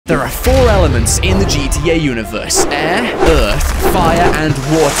There are 4 elements in the GTA universe: air, earth, fire, and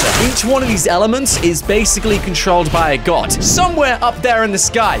water. Each one of these elements is basically controlled by a god, somewhere up there in the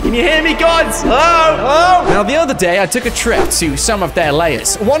sky. Can you hear me, gods? Hello? Hello? Now, the other day, I took a trip to some of their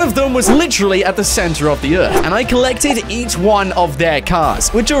layers. One of them was literally at the center of the earth, and I collected each one of their cars,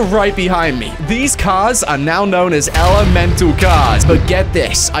 which are right behind me. These cars are now known as elemental cars. But get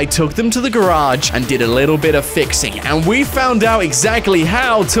this, I took them to the garage and did a little bit of fixing, and we found out exactly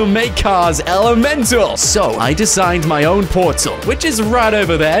how to make cars elemental. So I designed my own portal, which is right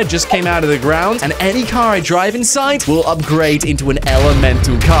over there, just came out of the ground, and any car I drive inside will upgrade into an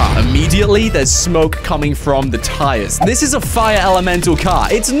elemental car. Immediately, there's smoke coming from the tires. This is a fire elemental car.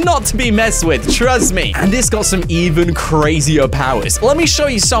 It's not to be messed with, trust me. And this got some even crazier powers. Let me show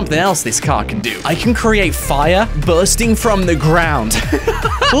you something else this car can do. I can create fire bursting from the ground.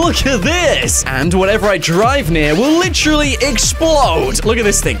 Look at this. And whatever I drive near will literally explode. Look at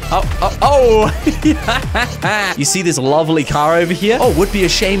this thing. Oh. You see this lovely car over here? Oh, would be a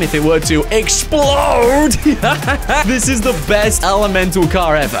shame if it were to explode. This is the best elemental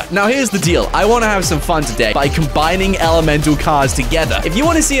car ever. Now, here's the deal. I want to have some fun today by combining elemental cars together. If you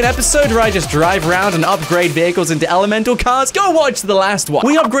want to see an episode where I just drive around and upgrade vehicles into elemental cars, go watch the last one.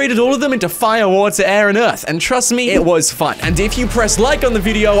 We upgraded all of them into fire, water, air, and earth. And trust me, it was fun. And if you press like on the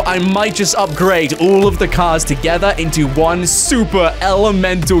video, I might just upgrade all of the cars together into one super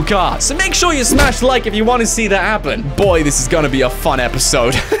elemental car. So make sure you smash like if you want to see that happen. Boy, this is gonna be a fun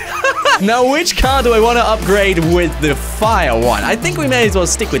episode. Now, which car do I want to upgrade with the fire one? I think we may as well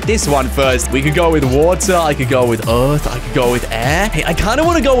stick with this one first. We could go with water. I could go with earth. I could go with air. Hey, I kind of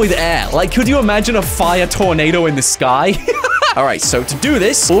want to go with air. Like, could you imagine a fire tornado in the sky? All right, so to do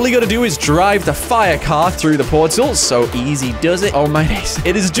this, all you gotta do is drive the fire car through the portal. So easy does it. Oh my days.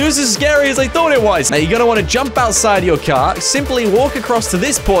 It is just as scary as I thought it was. Now, you're gonna want to jump outside your car, simply walk across to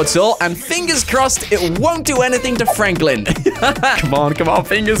this portal, and fingers crossed, it won't do anything to Franklin. Come on,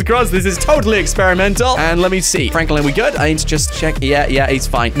 fingers crossed. This is totally experimental. And let me see. Franklin, we good? I need to just check. Yeah, he's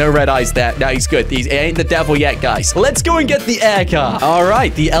fine. No red eyes there. No, he's good. He ain't the devil yet, guys. Let's go and get the air car. All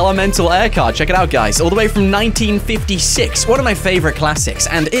right, the elemental air car. Check it out, guys. All the way from 1956. One of my favorite classics,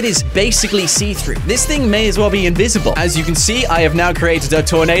 and it is basically see-through. This thing may as well be invisible. As you can see, I have now created a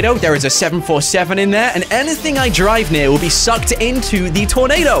tornado. There is a 747 in there, and anything I drive near will be sucked into the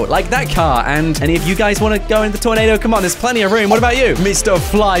tornado, like that car. And any of you guys want to go in the tornado? Come on, there's plenty of room. What about you, Mr.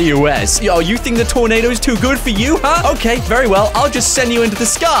 Fly US? Yo, you think the tornado is too good for you, huh? Okay, very well. I'll just send you into the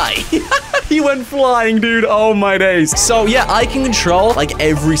sky. He went flying, dude. Oh my days. So yeah, I can control like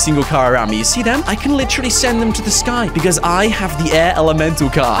every single car around me. You see them? I can literally send them to the sky because I have the air elemental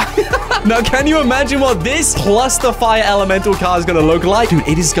car. Now, can you imagine what this plus the fire elemental car is gonna look like? Dude,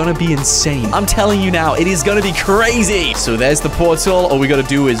 it is gonna be insane. I'm telling you now, it is gonna be crazy. So there's the portal. All we gotta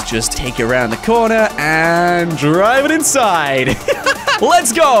do is just take it around the corner and drive it inside.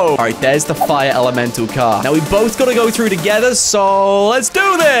 Let's go. All right, there's the fire elemental car. Now, we both got to go through together, so let's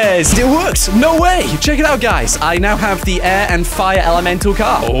do this. It works. No way. Check it out, guys. I now have the air and fire elemental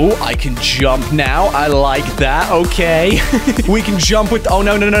car. Oh, I can jump now. I like that. Okay. We can jump with... Oh,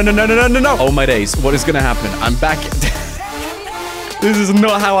 no. Oh, my days. What is going to happen? I'm back... This is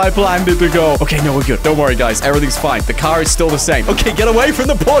not how I planned it to go. Okay, no, we're good. Don't worry, guys. Everything's fine. The car is still the same. Okay, get away from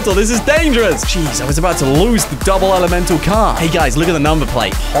the portal. This is dangerous. Jeez, I was about to lose the double elemental car. Hey, guys, look at the number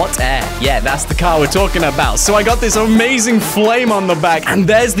plate. Hot air. Yeah, that's the car we're talking about. So I got this amazing flame on the back. And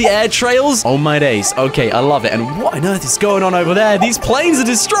there's the air trails. Oh, my days. Okay, I love it. And what on earth is going on over there? These planes are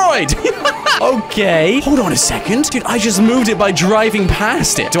destroyed. Okay. Hold on a second. Dude, I just moved it by driving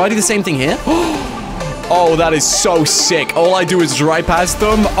past it. Do I do the same thing here? Oh, that is so sick. All I do is drive past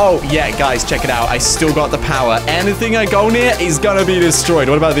them. Oh, yeah, guys, check it out. I still got the power. Anything I go near is gonna be destroyed.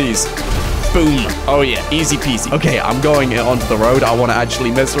 What about these? Boom. Oh, yeah. Easy peasy. Okay, I'm going onto the road. I want to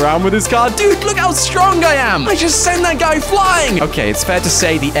actually mess around with this car. Dude, look how strong I am. I just sent that guy flying. Okay, it's fair to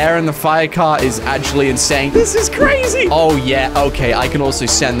say the air and the fire car is actually insane. This is crazy. Oh, yeah. Okay, I can also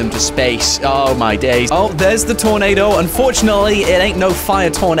send them to space. Oh, my days. Oh, there's the tornado. Unfortunately, it ain't no fire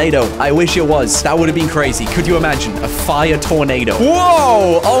tornado. I wish it was. That would have been crazy. Could you imagine? A fire tornado.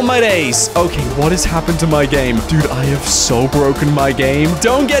 Whoa. Oh, my days. Okay, what has happened to my game? Dude, I have so broken my game.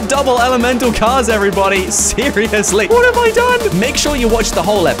 Don't get double elemental elemental cars, everybody. Seriously, what have I done? Make sure you watch the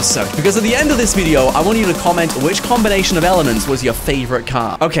whole episode, because at the end of this video, I want you to comment which combination of elements was your favorite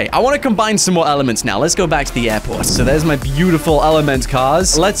car. Okay, I want to combine some more elements now. Let's go back to the airport. So there's my beautiful element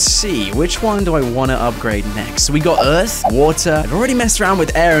cars. Let's see, which one do I want to upgrade next? So we got earth, water. I've already messed around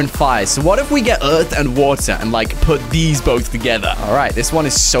with air and fire. So what if we get earth and water and like put these both together? All right, this one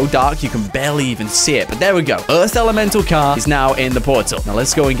is so dark you can barely even see it, but there we go. Earth elemental car is now in the portal. Now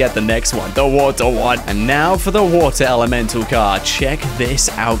let's go and get the next one, the water one. And now for the water elemental car. Check this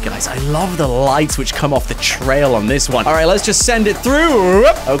out, guys. I love the lights which come off the trail on this one. All right, let's just send it through.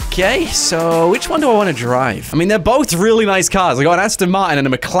 Okay, so which one do I want to drive? I mean, they're both really nice cars. I got an Aston Martin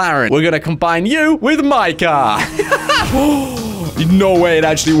and a McLaren. We're gonna combine you with my car. No way it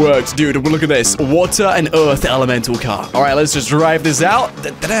actually works, dude. Look at this. Water and earth elemental car. All right, let's just drive this out.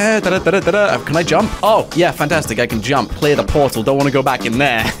 Can I jump? Oh, yeah, fantastic. I can jump. Clear the portal. Don't want to go back in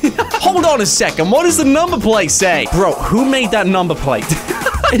there. Hold on a second. What does the number plate say? Bro, who made that number plate?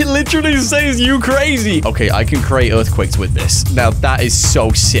 It literally says you crazy. Okay, I can create earthquakes with this. Now, that is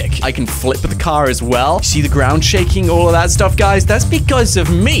so sick. I can flip the car as well. See the ground shaking, all of that stuff, guys? That's because of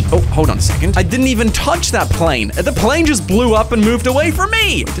me. Oh, hold on a second. I didn't even touch that plane. The plane just blew up and moved away from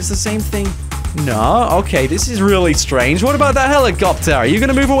me. Does the same thing? No, okay, this is really strange. What about that helicopter? Are you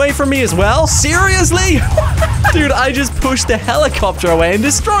gonna move away from me as well? Seriously? Dude, I just pushed the helicopter away and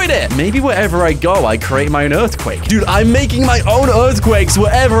destroyed it. Maybe wherever I go, I create my own earthquake. Dude, I'm making my own earthquakes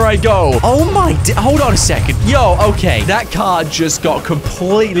wherever I go. Oh my, hold on a second. Yo, okay, that car just got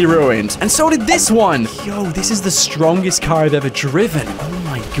completely ruined. And so did this one. Yo, this is the strongest car I've ever driven. Oh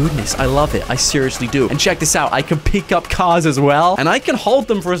my goodness, I love it. I seriously do. And check this out. I can pick up cars as well, and I can hold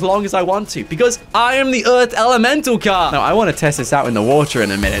them for as long as I want to, because I am the Earth Elemental car. Now, I want to test this out in the water in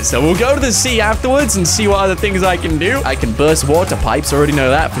a minute, so we'll go to the sea afterwards and see what other things I can do. I can burst water pipes. Already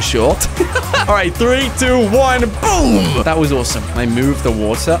know that for sure. All right, 3, 2, 1, boom. That was awesome. I move the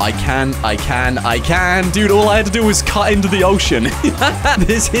water. I can. Dude, all I had to do was cut into the ocean.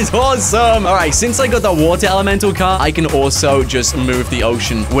 This is awesome. All right, since I got the water elemental car, I can also just move the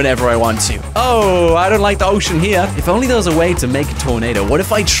ocean whenever I want to. Oh, I don't like the ocean here. If only there was a way to make a tornado. What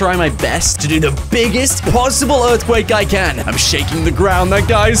if I try my best to do the biggest possible earthquake I can? I'm shaking the ground. That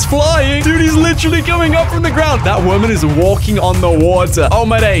guy is flying. Dude, he's literally coming up from the ground. That woman is walking on the water. Oh,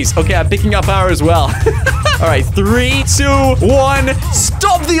 my days. Okay, I'm picking up power as well. All right, 3, 2, 1.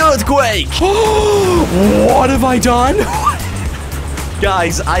 Stop the earthquake. What have I done?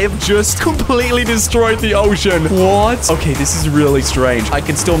 Guys, I have just completely destroyed the ocean. What? Okay, this is really strange. I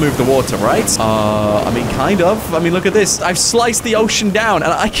can still move the water, right? I mean, kind of. I mean, look at this. I've sliced the ocean down,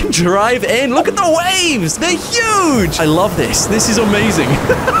 and I can drive in. Look at the waves. They're huge. I love this. This is amazing.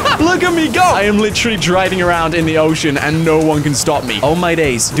 Look at me go. I am literally driving around in the ocean, and no one can stop me. Oh, my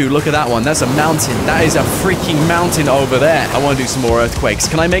days. Dude, look at that one. That's a mountain. That is a freaking mountain over there. I want to do some more earthquakes.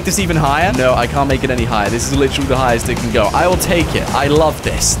 Can I make this even higher? No, I can't make it any higher. This is literally the highest it can go. I will take it. I love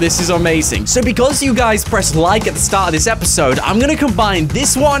this. This is amazing. So because you guys pressed like at the start of this episode, I'm going to combine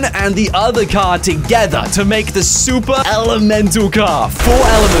this one and the other car together to make the super elemental car. 4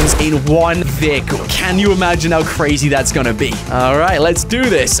 elements in one vehicle. Can you imagine how crazy that's going to be? All right, let's do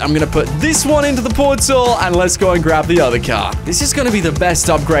this. I'm going to put this one into the portal and let's go and grab the other car. This is going to be the best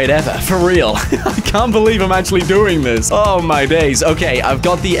upgrade ever. For real. I can't believe I'm actually doing this. Oh my days. Okay, I've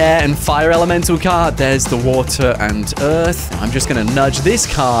got the air and fire elemental car. There's the water and earth. I'm just going to nudge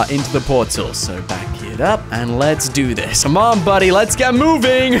this car into the portal. So back it up and let's do this. Come on, buddy. Let's get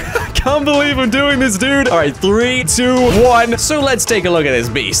moving. Can't believe I'm doing this, dude. All right, 3, 2, 1. So let's take a look at this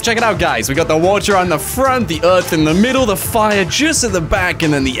beast. Check it out, guys. We got the water on the front, the earth in the middle, the fire just at the back,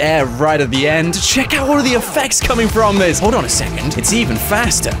 and then the air right at the end. Check out all of the effects coming from this. Hold on a second. It's even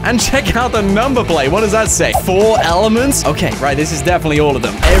faster. And check out the number plate. What does that say? 4 elements? Okay, right. This is definitely all of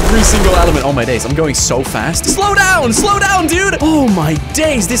them. Every single element. Oh, my days. I'm going so fast. Slow down. Slow down, dude. Oh, my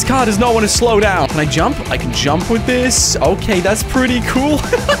days. This car does not want to slow down. Can I jump? I can jump with this. Okay, that's pretty cool.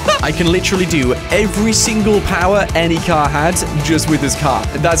 I can literally do every single power any car had just with this car.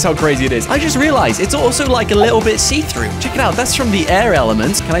 That's how crazy it is. I just realized it's also like a little bit see-through. Check it out. That's from the air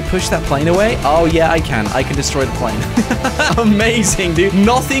elements. Can I push that plane away? Oh, yeah, I can. I can destroy the plane. Amazing, dude.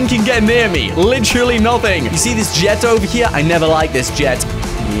 Nothing can get near me. Literally nothing. You see this jet over here? I never liked this jet.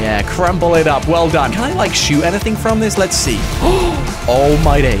 Yeah, crumble it up. Well done. Can I, like, shoot anything from this? Let's see. Oh,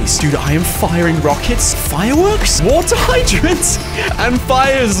 my days. Dude, I am firing rockets, fireworks, water hydrants, and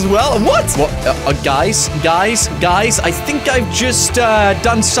fires as well. What? Guys, I think I've just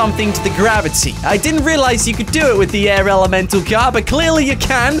done something to the gravity. I didn't realize you could do it with the air elemental car, but clearly you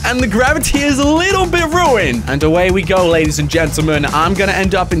can, and the gravity is a little bit ruined. And away we go, ladies and gentlemen. I'm gonna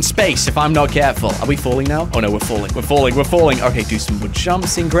end up in space if I'm not careful. Are we falling now? Oh, no, we're falling. We're falling. Okay, do some more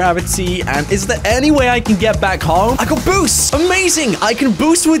jumps in gravity. And is there any way I can get back home? I got boosts. Amazing. I can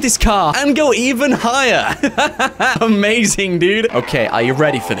boost with this car and go even higher. Amazing, dude. Okay, are you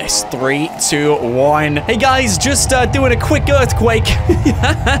ready for this? 3, 2, 1. Hey, guys, just doing a quick earthquake.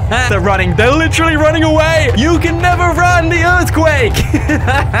 They're running. They're literally running away. You can never run the earthquake.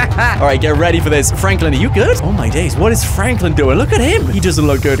 All right, get ready for this. Franklin, are you good? Oh, my days. What is Franklin doing? Look at him. He doesn't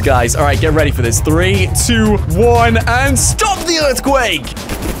look good, guys. All right, get ready for this. 3, 2, 1, and stop the earthquake.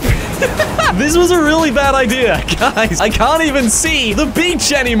 This was a really bad idea. Guys, I can't even see the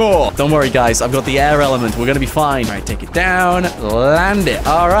beach anymore. Don't worry, guys. I've got the air element. We're going to be fine. All right, take it down. Land it.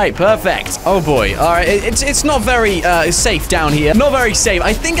 All right, perfect. Oh, boy. All right, it's not very safe down here. Not very safe.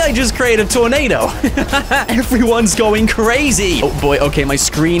 I think I just created a tornado. Everyone's going crazy. Oh, boy. Okay, my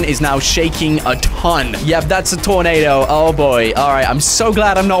screen is now shaking a ton. Yep, that's a tornado. Oh, boy. All right, I'm so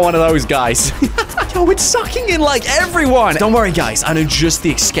glad I'm not one of those guys. Yo, it's sucking in like everyone. Don't worry, guys. I know just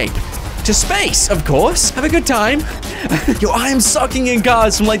the escape. To space, of course. Have a good time. Yo, I am sucking in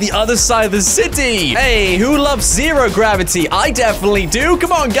cars from, like, the other side of the city. Hey, who loves zero gravity? I definitely do.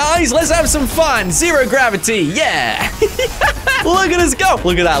 Come on, guys. Let's have some fun. Zero gravity. Yeah. Look at us go.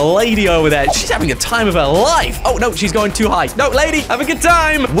 Look at that lady over there. She's having a time of her life. Oh, no, she's going too high. No, lady, have a good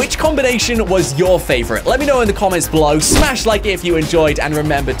time. Which combination was your favorite? Let me know in the comments below. Smash like if you enjoyed, and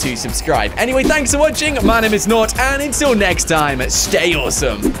remember to subscribe. Anyway, thanks for watching. My name is Nought, and until next time, stay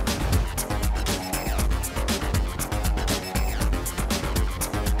awesome.